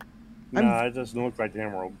 Nah, it doesn't look like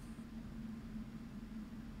emerald.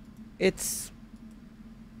 It's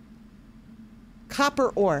copper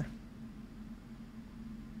ore,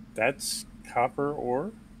 That's copper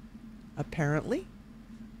ore? apparently.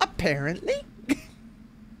 Apparently?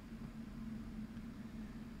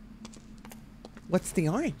 What's the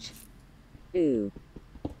orange? Ooh.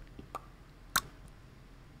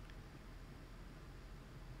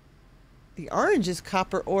 The orange is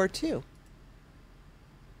copper ore too.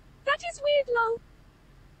 That is weird, lol.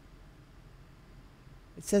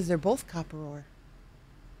 It says they're both copper ore.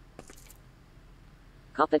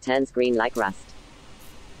 Copper turns green like rust.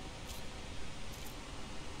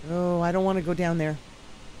 Oh, I don't want to go down there.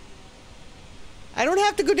 I don't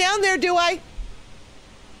have to go down there, do I?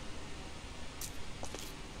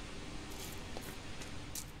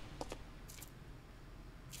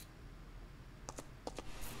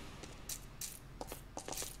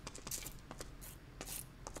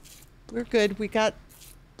 We're good. We got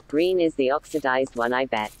Green is the oxidized one, I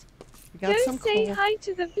bet. some Don't say coal. hi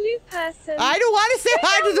to the blue person. I don't want to say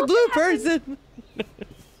hi to the what blue happened. person.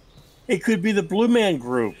 It could be the Blue Man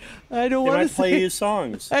Group. I don't They want might to play say. you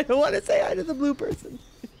songs. I don't want to say hi to the blue person.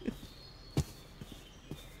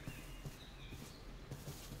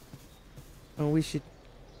 Oh, we should...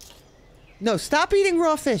 No, stop eating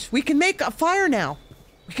raw fish. We can make a fire now.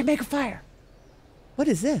 We can make a fire. What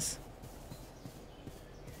is this?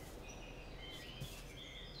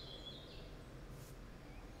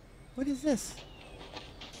 What is this?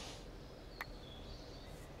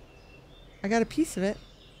 I got a piece of it.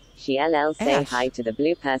 She'll say Ash. hi to the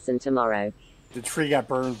blue person tomorrow. The tree got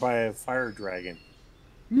burned by a fire dragon.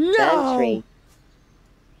 No! Burn tree.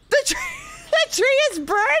 The tree is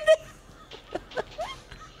burned?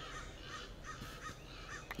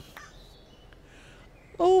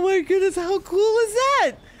 Oh my goodness, how cool is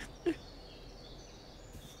that?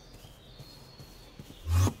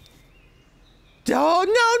 Oh,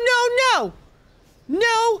 no, no, no!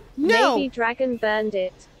 No, no! Maybe dragon burned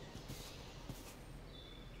it.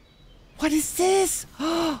 What is this?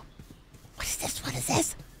 What is this? What is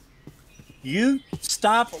this? You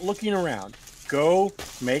stop looking around. Go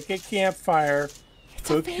make a campfire, It's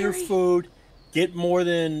a cook your fairy. food, get more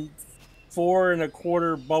than 4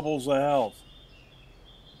 1/4 bubbles of health.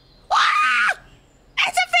 Ah!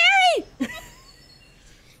 It's a fairy!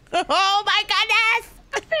 Oh my goodness!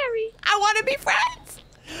 A fairy. I want to be friends!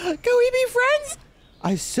 Can we be friends?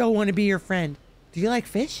 I so want to be your friend. Do you like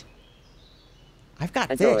fish? I've got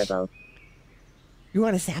fish. Adorable. You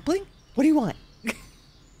want a sapling? What do you want?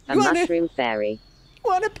 A You want mushroom fairy.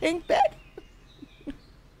 Want a pink bed?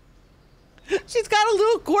 She's got a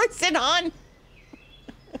little corset on.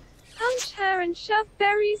 Punch her and shove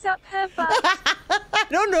berries up her butt. I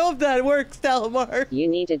don't know if that works, Delamar. You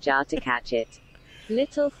need a jar to catch it.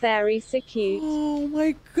 Little fairy so cute. Oh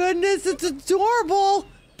my goodness, it's adorable.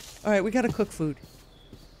 All right, we gotta cook food.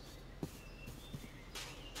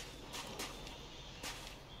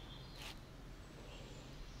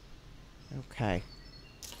 Okay.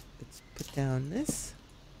 Let's put down this.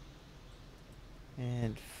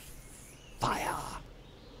 And fire.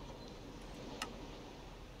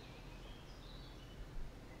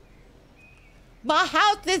 My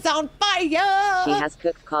house is on fire! She has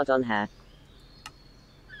cooked cod on her.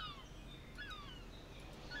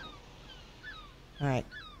 Alright.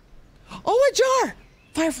 Oh, a jar!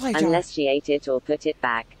 Firefly jar. Unless she ate it or put it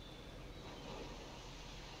back.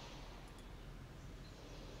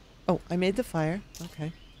 Oh, I made the fire.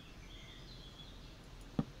 Okay.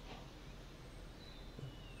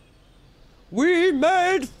 We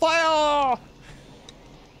made fire!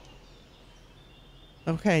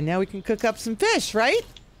 Okay, now we can cook up some fish, right?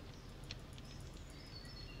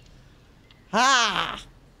 Ah!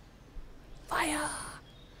 Fire!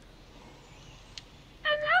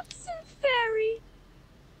 An absent fairy.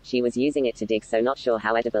 She was using it to dig, so not sure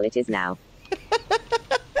how edible it is now.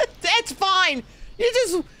 That's fine!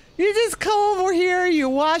 You just come over here, you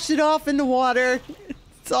wash it off in the water.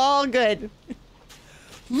 It's all good.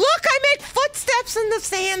 Look, I make footsteps in the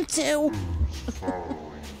sand too!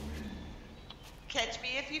 Catch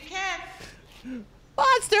me if you can.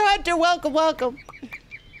 Monster Hunter, welcome, welcome.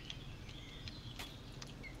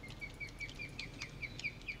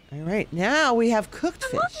 All right, now we have cooked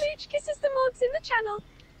The mod fish. mooch kisses the mods in the channel.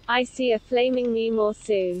 I see a flaming MeeMaw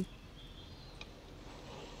soon.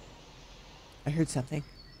 I heard something.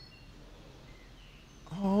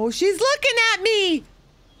 Oh, she's looking at me.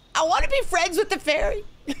 I want to be friends with the fairy.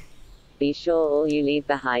 Be sure all you leave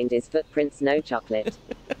behind is footprints, no chocolate.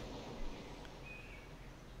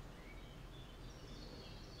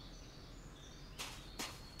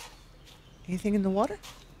 Anything in the water?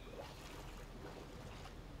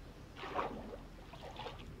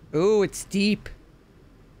 Oh, it's deep.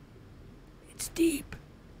 It's deep.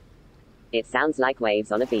 It sounds like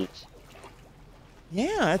waves on a beach.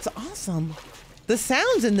 Yeah, that's awesome. The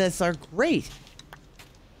sounds in this are great.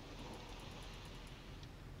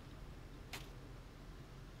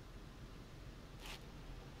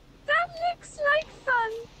 That looks like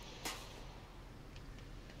fun.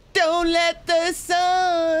 Don't let the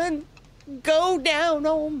sun go down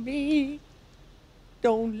on me.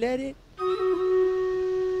 Don't let it.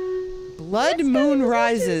 Blood Let's go moon in the water.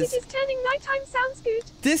 rises. It is turning nighttime. Sounds good.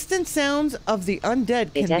 Distant sounds of the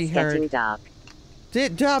undead It can be is getting heard. dark.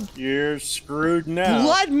 You're screwed now.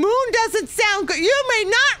 Blood moon doesn't sound good. You may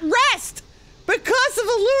not rest because of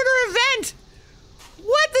a lunar event.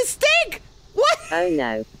 What the stink? What? Oh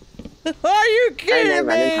no. Are you kidding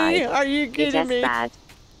run and me? hide. Are you It kidding is me? bad.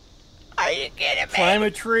 Are you kidding me? Climb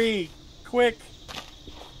a tree. Quick.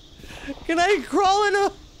 Can I crawl in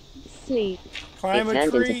a... Sleep. Climb It a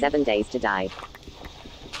turned tree. into 7 days to die.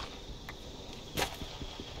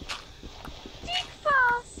 Dig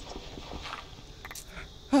fast.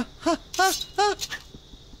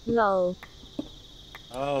 Lol.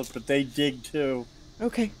 Oh, but they dig too.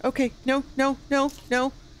 Okay, okay. No, no, no,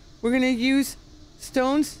 no. We're gonna use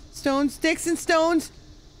stones, sticks and stones.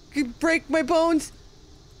 Could break my bones.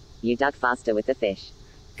 You dug faster with the fish.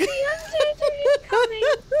 The undead are incoming.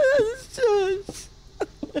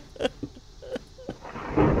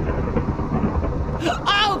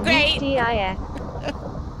 Oh, great! DIF.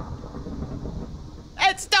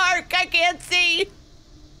 It's dark. I can't see.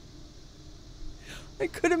 I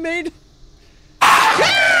could have made.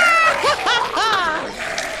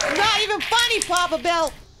 Not even funny, Papa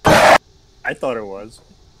Bell. I thought it was.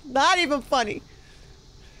 Not even funny.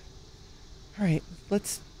 All right,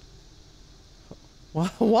 let's.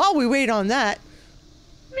 While we wait on that,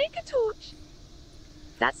 Make a torch.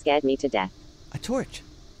 That scared me to death. a torch.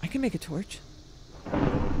 I can make a torch.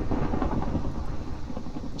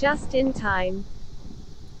 Just in time.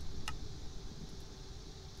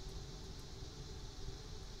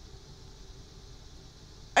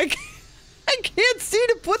 I can't see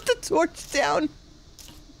to put the torch down.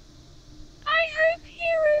 I hope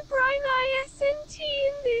Herobrine ISNT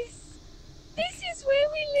in this. This is where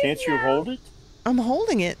we live Can't you now. hold it? I'm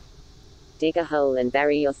holding it. Dig a hole and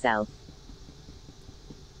bury yourself.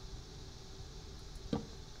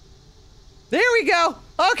 There we go.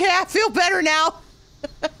 Okay, I feel better now.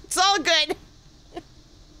 It's all good.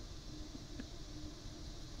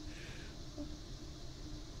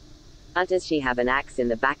 Does she have an axe in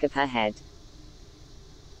the back of her head?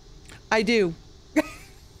 I do.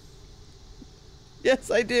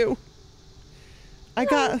 Yes, I do. I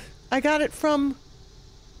got it from.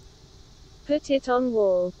 Put it on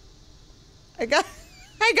wall. I got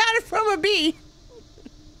it from a bee.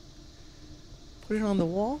 Put it on the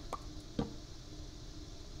wall. Does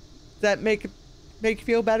that make you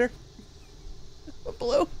feel better?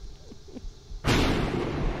 Blue.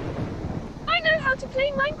 I know how to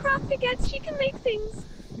play Minecraft. Forgets she can make things.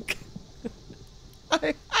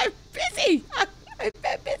 I'm busy. I'm